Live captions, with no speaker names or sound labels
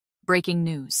Breaking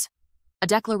news. A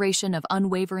declaration of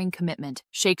unwavering commitment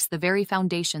shakes the very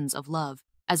foundations of love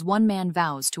as one man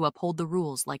vows to uphold the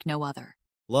rules like no other.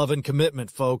 Love and commitment,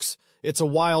 folks. It's a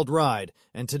wild ride,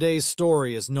 and today's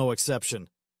story is no exception.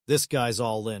 This guy's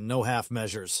all in, no half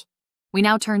measures. We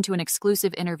now turn to an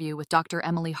exclusive interview with Dr.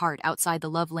 Emily Hart outside the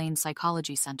Love Lane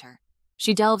Psychology Center.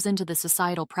 She delves into the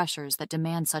societal pressures that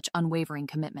demand such unwavering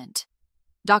commitment.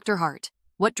 Dr. Hart,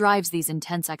 what drives these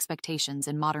intense expectations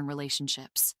in modern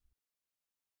relationships?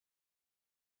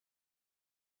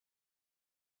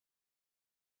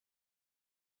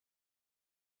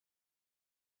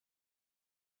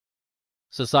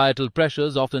 Societal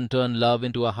pressures often turn love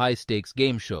into a high-stakes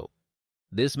game show.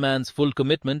 This man's full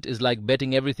commitment is like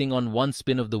betting everything on one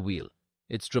spin of the wheel.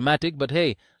 It's dramatic, but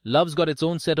hey, love's got its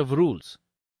own set of rules.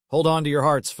 Hold on to your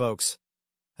hearts, folks.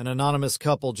 An anonymous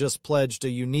couple just pledged a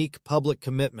unique public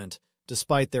commitment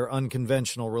despite their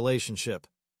unconventional relationship.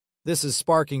 This is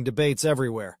sparking debates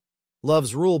everywhere.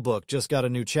 Love's rulebook just got a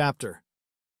new chapter.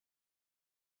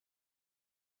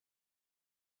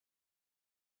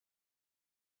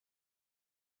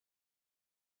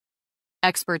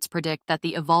 Experts predict that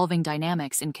the evolving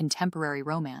dynamics in contemporary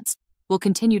romance will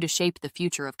continue to shape the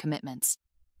future of commitments.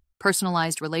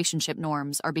 Personalized relationship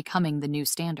norms are becoming the new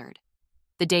standard.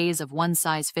 The days of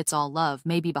one-size-fits-all love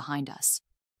may be behind us.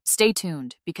 Stay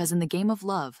tuned, because in the game of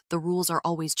love, the rules are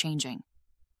always changing.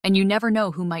 And you never know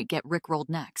who might get rickrolled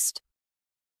next.